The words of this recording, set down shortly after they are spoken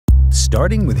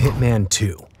Starting with Hitman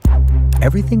 2,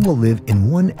 everything will live in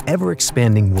one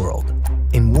ever-expanding world,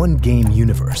 in one game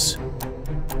universe,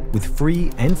 with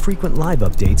free and frequent live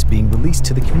updates being released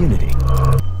to the community.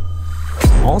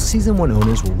 All Season 1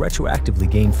 owners will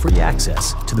retroactively gain free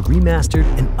access to the remastered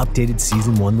and updated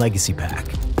Season 1 Legacy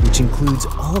Pack, which includes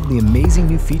all of the amazing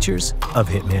new features of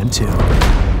Hitman 2.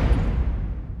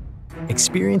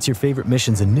 Experience your favorite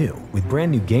missions anew with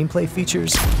brand new gameplay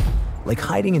features like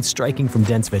hiding and striking from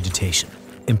dense vegetation,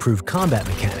 improved combat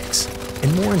mechanics,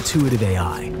 and more intuitive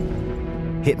AI.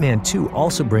 Hitman 2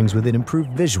 also brings with it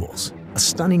improved visuals, a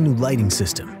stunning new lighting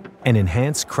system, and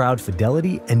enhanced crowd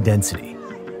fidelity and density.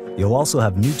 You'll also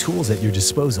have new tools at your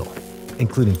disposal,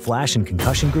 including flash and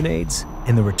concussion grenades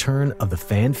and the return of the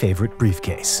fan-favorite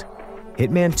briefcase.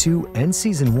 Hitman 2 and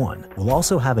Season 1 will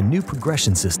also have a new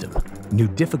progression system, new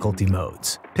difficulty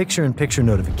modes, picture-in-picture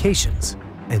notifications,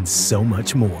 and so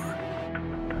much more.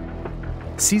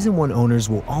 Season 1 owners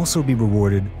will also be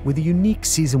rewarded with a unique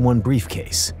Season 1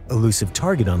 briefcase, elusive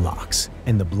target unlocks,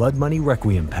 and the Blood Money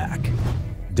Requiem pack.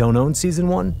 Don't own Season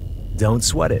 1? Don't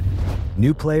sweat it.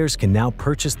 New players can now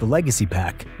purchase the Legacy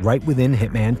Pack right within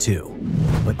Hitman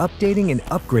 2. But updating and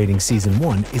upgrading Season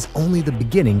 1 is only the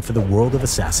beginning for the world of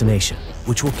Assassination,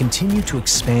 which will continue to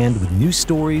expand with new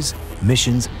stories,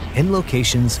 missions, and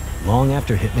locations long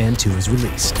after Hitman 2 is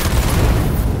released.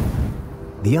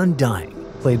 The Undying,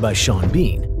 played by Sean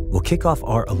Bean, will kick off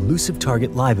our Elusive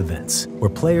Target live events, where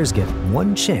players get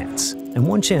one chance, and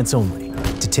one chance only,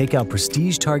 to take out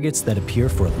prestige targets that appear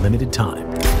for a limited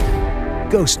time.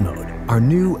 Ghost Mode, our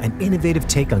new and innovative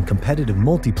take on competitive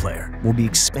multiplayer, will be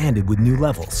expanded with new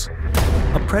levels.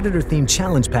 A Predator-themed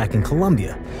challenge pack in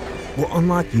Colombia will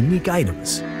unlock unique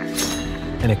items,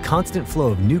 and a constant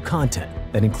flow of new content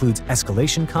that includes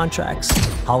escalation contracts,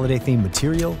 holiday-themed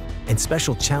material, and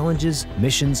special challenges,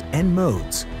 missions, and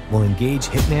modes will engage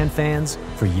Hitman fans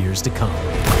for years to come.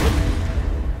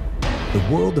 The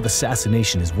world of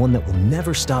Assassination is one that will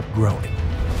never stop growing,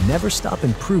 never stop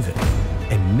improving,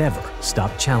 and never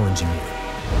stop challenging you.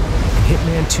 In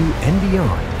Hitman 2 and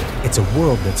beyond, it's a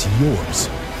world that's yours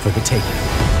for the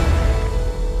taking.